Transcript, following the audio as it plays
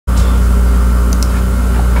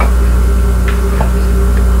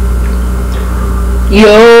Yo,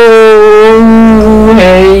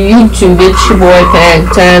 hey YouTube, it's your boy Panic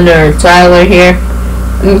or Tyler here.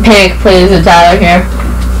 Panic Plays with Tyler here.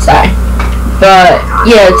 Sorry. But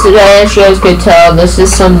yeah, today, as you guys could tell, this is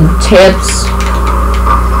some tips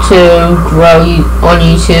to grow on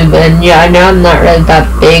YouTube. And yeah, I know I'm not really that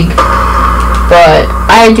big, but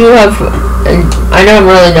I do have, I know I'm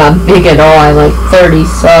really not big at all. I have like 30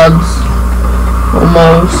 subs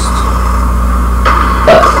almost.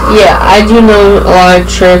 But yeah, I do know a lot of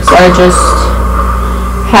tricks. I just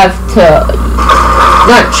have to,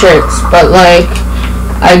 not tricks, but like,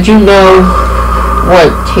 I do know what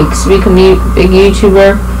it takes to become a big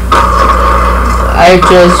YouTuber. I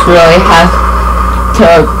just really have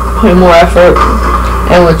to put more effort,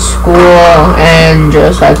 and with school and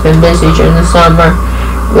just I've been busy during the summer,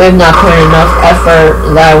 we've not put enough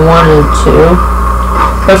effort that I wanted to.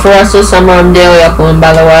 But for the rest of the summer, I'm daily uploading,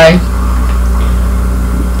 by the way.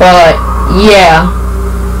 But yeah,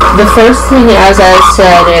 the first thing, as I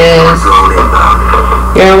said, is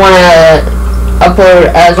you're gonna want to upload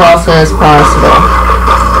as often as possible,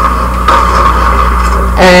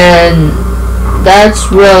 and that's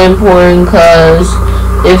really important because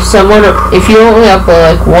if you only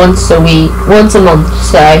upload like once a month,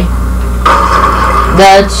 say,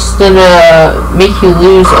 that's gonna make you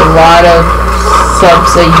lose a lot of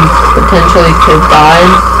subs that you potentially could buy.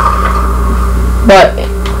 But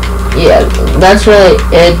yeah, that's really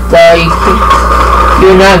it though.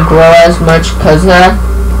 You're not grow as much because of that.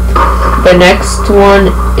 The next one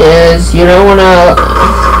is you don't want to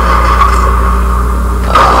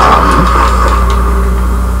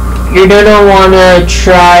you're gonna want to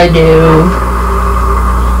try to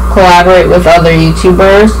collaborate with other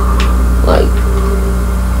YouTubers. Like,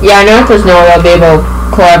 yeah, I know there's no way I'll be able to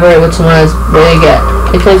collaborate with someone as big.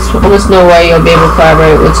 There's almost no way you'll be able to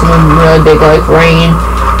collaborate with someone really big like Rain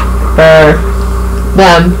or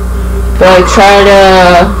them. But like, try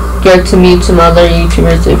to get to meet some other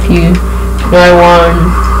YouTubers if you know one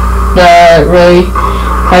that really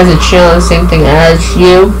has a channel the same thing as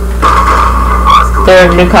you. They're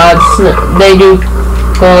in the cops. They do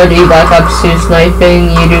Call of Duty Black Ops 2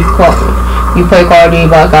 sniping. You play Call of Duty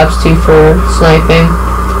Black Ops 2 for sniping.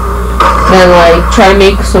 Then like try to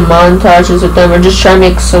make some montages with them, or just try to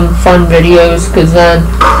make some fun videos, because then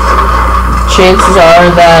chances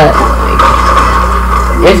are that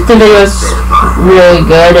like, if the video's really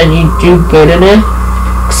good and you do good in it,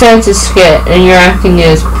 say it's a skit and your acting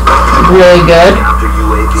is really good,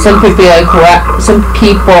 some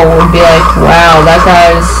people will be like, wow, that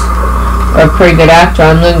guy's a pretty good actor,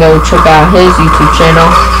 I'm gonna go check out his YouTube channel.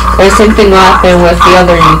 And the same thing will happen with the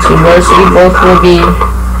other YouTubers. You both will be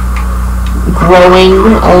growing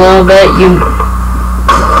a little bit, and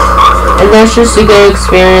that's just a good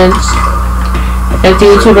experience. If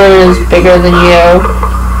the YouTuber is bigger than you,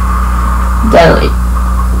 then like,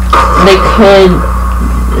 they could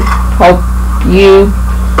help you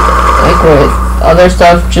like with other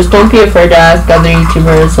stuff. Just don't be afraid to ask other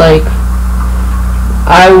YouTubers. Like,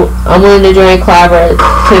 I'm willing to join collaborative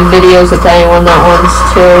videos with anyone that wants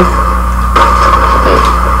to. Like,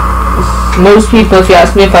 most people, if you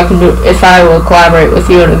ask me if I will collaborate with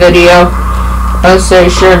you in a video, I'll say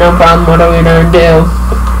sure, no problem. What are we gonna do?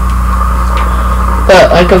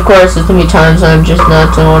 But like, of course, there's gonna be times I'm just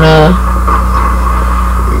not gonna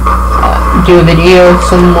do a video with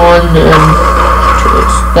someone, and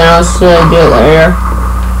then I'll still do it later.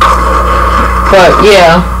 But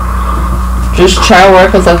yeah, just try to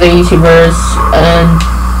work with other YouTubers and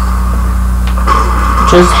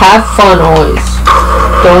just have fun always.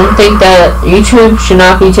 Don't think that YouTube should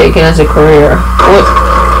not be taken as a career.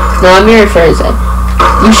 No, let me rephrase it.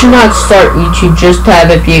 You should not start YouTube just to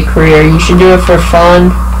have it be a career. You should do it for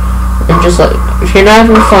fun, and just like, if you're not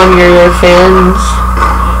having fun, your fans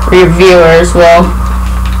or your viewers will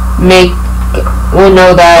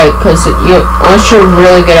know that, because unless you're a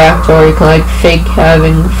really good actor or you can like fake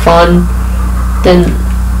having fun, then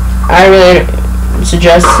I really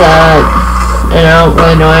suggest that, and I don't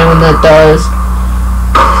really know anyone that does.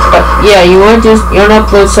 But yeah, you want to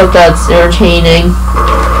upload stuff that's entertaining,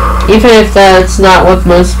 even if that's not what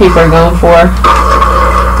most people are going for.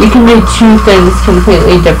 You can do two things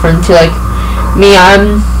completely different too. Like me,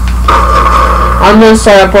 I'm gonna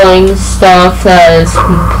start uploading stuff that is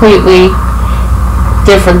completely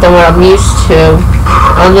different than what I'm used to.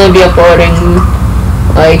 I'm gonna be uploading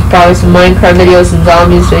like probably some Minecraft videos and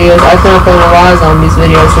zombies videos. I've been uploading a lot of zombies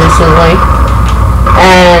videos recently,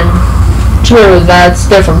 and true, that's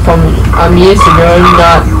different from I'm used to doing,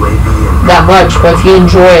 not that much, but if you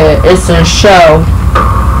enjoy it, it's a show,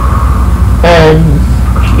 and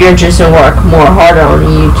you're just gonna work more harder on a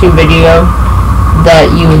YouTube video.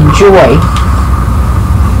 that you enjoy.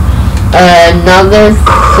 Another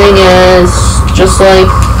thing is just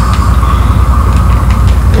like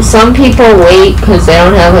some people wait because they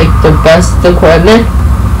don't have like the best equipment.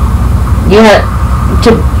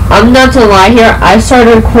 I'm not to lie here, I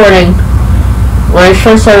started recording when I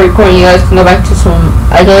first started recording. You guys can go back to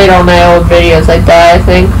I deleted all my old videos like that, I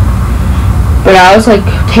think. But I was like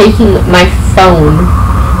taking my phone,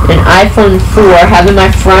 an iPhone 4, having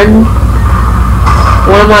one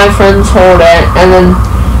of my friends hold it, and then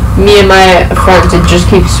me and my friends would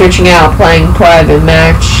just keep switching out, playing private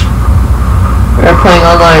match, or playing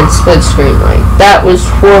online split screen. Like, that was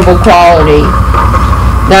horrible quality.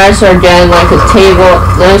 Then I started getting like a table,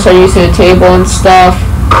 then I started using a table and stuff,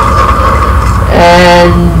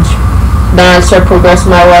 and then I started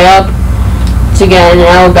progressing my way up to get an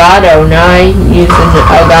Elgato. Now I use an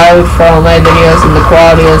Elgato for all my videos, and the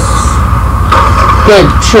quality is good,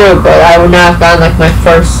 true, but I would not have gotten like my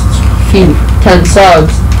first few 10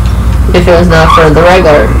 subs if it was not for the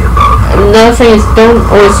regular. Another thing is, don't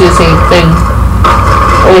always do the same thing,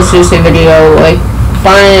 always do the same video. Like,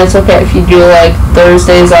 fine, it's okay if you do like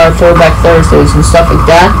Thursdays are throwback Thursdays and stuff like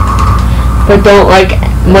that, but don't like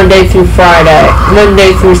Monday through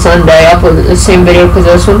Sunday upload the same video, because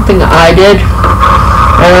there's one thing I did,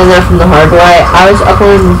 and I learned that from the hard way. I was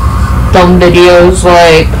uploading dumb videos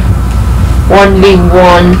like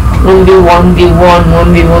 1v1, 1v1v1,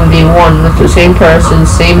 1v1v1 with the same person,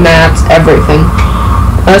 same maps, everything.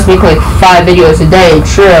 I was making like 5 videos a day,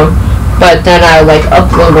 true, but then I like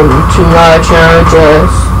upload them too much, and I would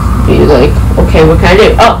just be like, okay, what can I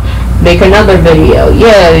do? Oh, make another video.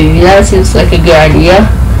 Yeah, that seems like a good idea.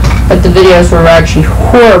 But the videos were actually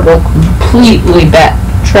horrible, completely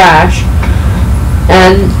trash,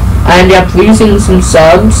 and I ended up losing some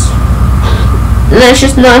subs. And that's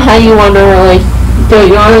just not how you want to really do it.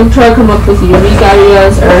 You want to try to come up with unique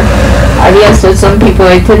ideas, or ideas that some people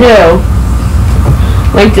like to do.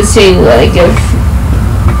 Like to see, like, if,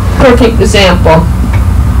 perfect example,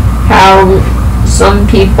 how some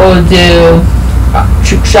people do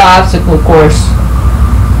trick shot obstacle course.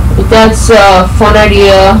 If that's a fun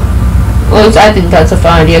idea, well, I think that's a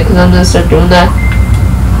fun idea, because I'm going to start doing that.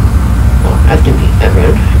 Oh, I have to meet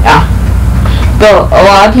everyone. Yeah. But a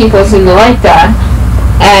lot of people seem to like that,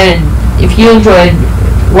 and if you enjoyed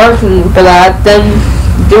working for that, then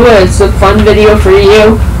do it. It's a fun video for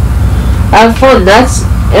you. Have fun. That's,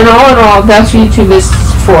 in all, that's what YouTube is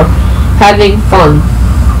for. Having fun.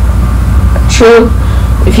 True,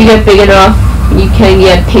 if you get big enough, you can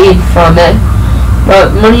get paid from it,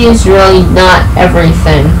 but money is really not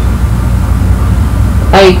everything.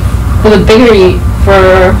 Like,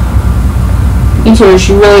 for YouTubers,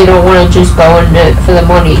 you really don't want to just go in it for the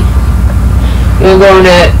money. You'll go in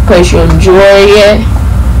it because you enjoy it,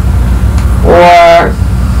 or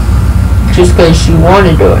just because you want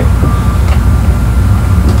to do it.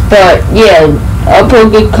 But yeah,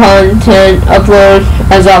 upload good content, upload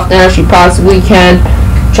as often as you possibly can.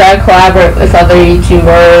 Try to collaborate with other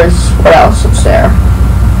YouTubers. What else is there?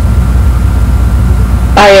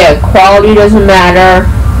 Oh yeah, quality doesn't matter.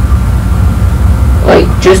 Like,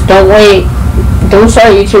 just don't wait. Don't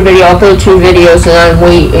start a YouTube video, upload 2 videos, and then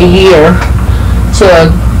wait a year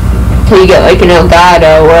till you get like an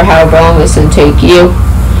Elgato, or however long it's going to take you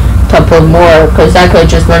to upload more, because that could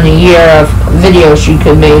just run a year of videos you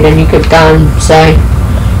could made, and you could have gotten, say,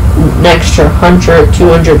 an extra 100,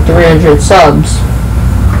 200, 300 subs.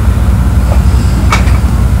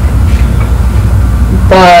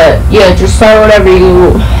 But yeah, just start whatever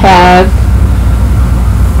you have,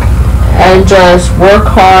 and just work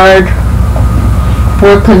hard,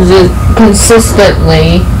 work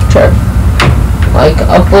consistently, like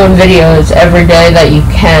upload videos every day that you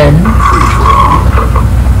can.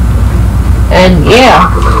 And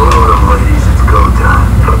yeah,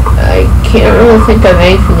 I can't really think of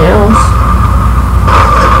anything else.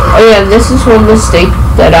 Oh yeah, this is one mistake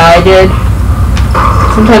that I did.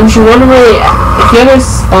 Sometimes you want to really, if you have a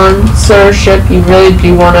sponsorship, you really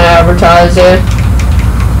do want to advertise it.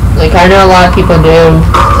 Like, I know a lot of people do.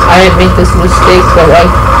 I didn't make this mistake, but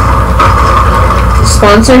like,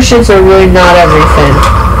 sponsorships are really not everything.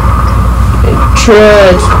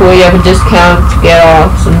 True, it's cool, you have a discount to get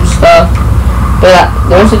off some stuff, but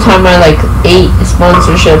there was a time I had like 8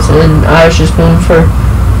 sponsorships, and I was just going for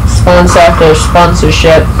sponsor after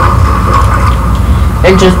sponsorship,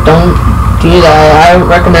 and just don't do that. I don't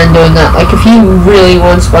recommend doing that. Like, if you really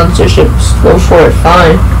want sponsorships, go for it,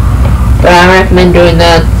 fine, but I don't recommend doing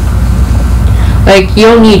that. Like, you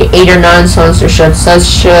don't need 8 or 9 sponsorships. That's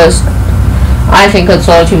just, I think that's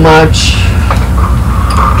all too much.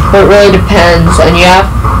 But it really depends,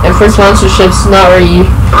 and for sponsorships, not where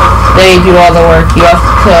they do all the work. You have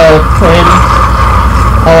to put in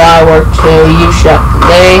a lot of work too.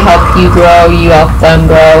 They help you grow, you help them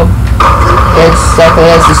grow. It's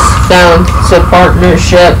exactly as it sounds. It's a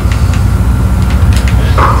partnership.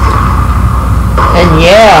 And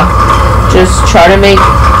yeah, just try to make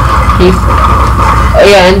people.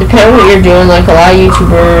 Yeah, and depending on what you're doing, like a lot of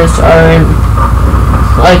YouTubers are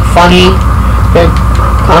like funny. They're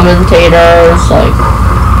commentators, like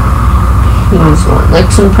who's one? Like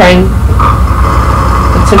some people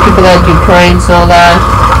that do pranks and all that,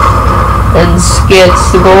 and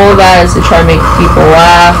skits. The goal of that is to try to make people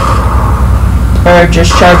laugh, or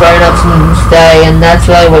just try to brighten up someone's day, and that's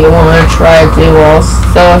really what you want to try to do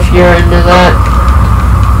also if you're into that.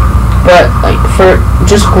 But like for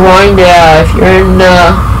just grind it out, if you're into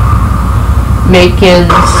making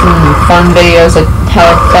some fun videos like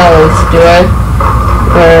how fellas do it,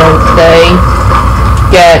 where they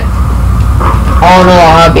get all in a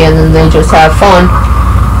lobby and then they just have fun,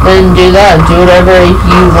 then do that. Do whatever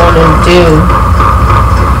you want to do.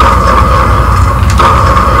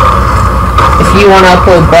 If you want to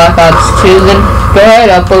upload Black Ops 2, then go ahead,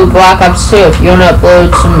 upload Black Ops 2. If you want to upload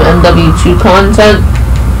some MW2 content,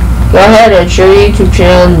 go ahead, it's your YouTube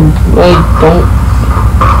channel, and really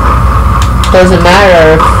doesn't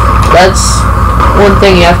matter. That's one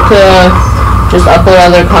thing, you have to just upload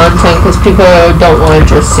other content, because people don't want to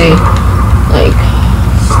just see, like,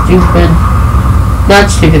 not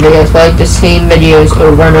stupid videos, but like the same videos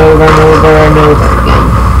over and over and over and over again.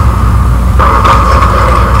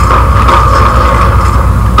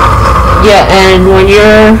 Yeah, and when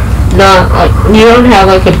you're not, like, you don't have,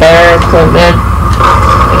 like, a better equipment,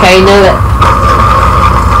 okay, you know that,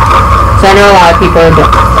 so I know a lot of people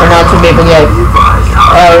are not to be able to get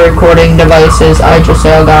recording devices. I just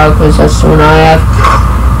say Elgato because that's the one I have,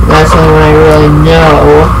 and that's the only one I really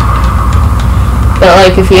know. But,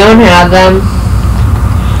 like, if you don't have them,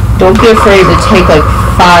 don't be afraid to take, like,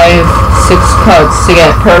 5-6 cuts to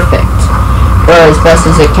get perfect, or as best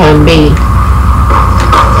as it can be.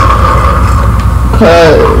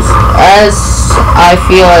 Because, as I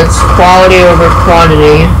feel, it's quality over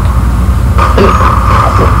quantity.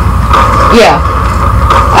 Yeah,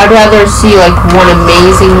 I'd rather see, like, one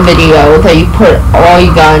amazing video that you put all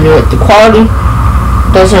you got into it. The quality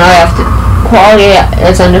doesn't really have to... Quality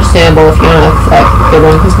is understandable if you don't have that good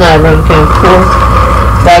one, because not everyone can afford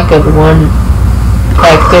that good one.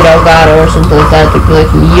 Like good Elgato or something like that. It took me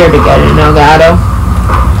like a year to get an Elgato.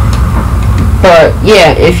 But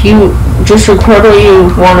yeah, if you just record what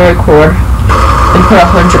you want to record and put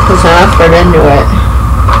 100% effort into it,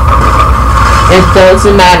 it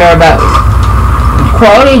doesn't matter about...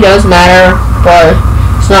 Quality does matter, but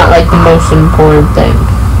it's not like the most important thing.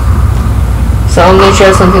 So I'm going to show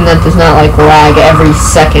something that does not like lag every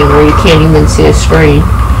second where you can't even see a screen.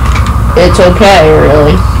 It's okay,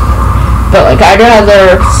 really. But like, I'd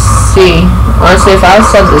rather see, honestly, if I was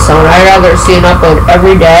sub to someone, I'd rather see an upload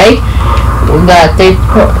every day that they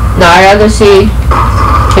put, I'd rather see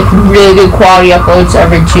like really good quality uploads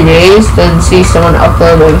every 2 days than see someone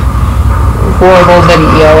upload a horrible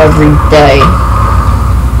video every day.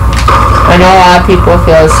 I know a lot of people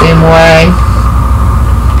feel the same way.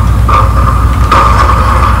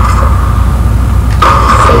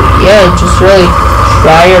 So yeah, just really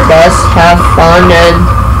try your best, have fun, and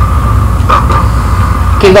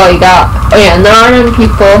give all you got. Oh yeah, and there are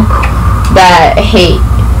people that hate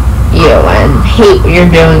you and hate what you're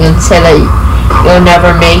doing and say that you'll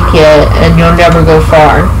never make it and you'll never go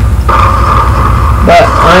far. But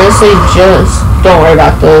honestly, just don't worry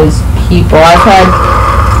about those people. I've had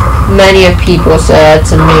many of people say that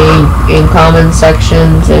to me in comment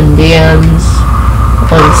sections and DMs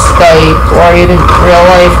on Skype or even real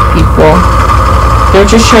life people. They're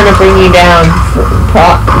just trying to bring you down.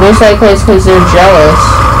 Most likely it's because they're jealous,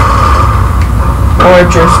 or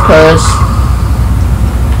just because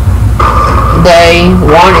they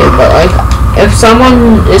want it. But like, if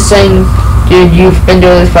someone is saying, dude, you've been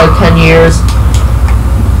doing this for like 10 years,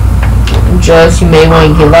 just you may want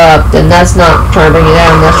to give up, then that's not trying to bring you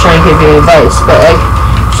down, that's trying to give you advice. But like,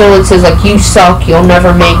 if someone says like, you suck, you'll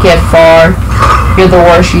never make it far, you're the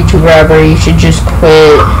worst YouTuber ever, you should just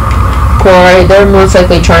quit, right? They're most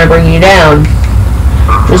likely trying to bring you down.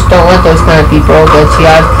 Just don't let those kind of people get to you.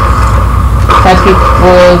 I've had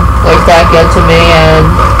people like that get to me, and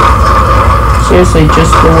seriously,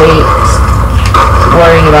 just wait,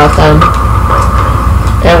 worrying about them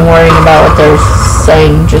and worrying about what they're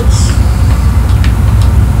saying, just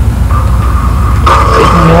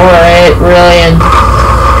ignore it, really. And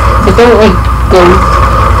but don't like go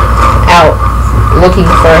out looking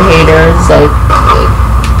for haters, like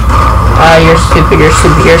you're stupid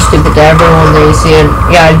to everyone that you see. And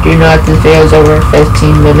yeah, I do know that this video is over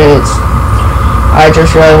 15 minutes. I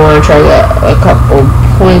just really want to try to get a couple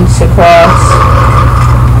points across.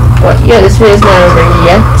 But yeah, this video is not over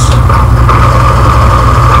yet.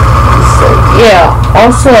 So yeah,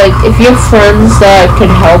 also like if you have friends that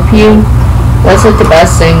can help you, that's like the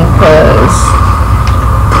best thing, because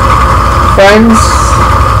friends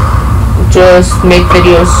just make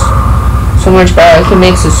videos so much better. Like, it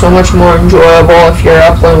makes it so much more enjoyable if you're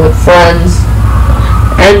uploading with friends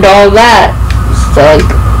and all that. So like,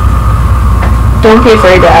 don't be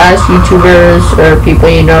afraid to ask YouTubers or people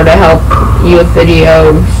you know to help you with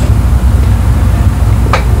videos.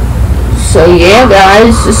 So yeah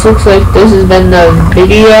guys, this looks like this has been the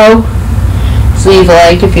video. So leave a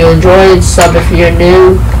like if you enjoyed, sub if you're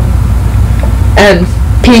new, and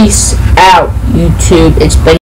peace out YouTube. It's been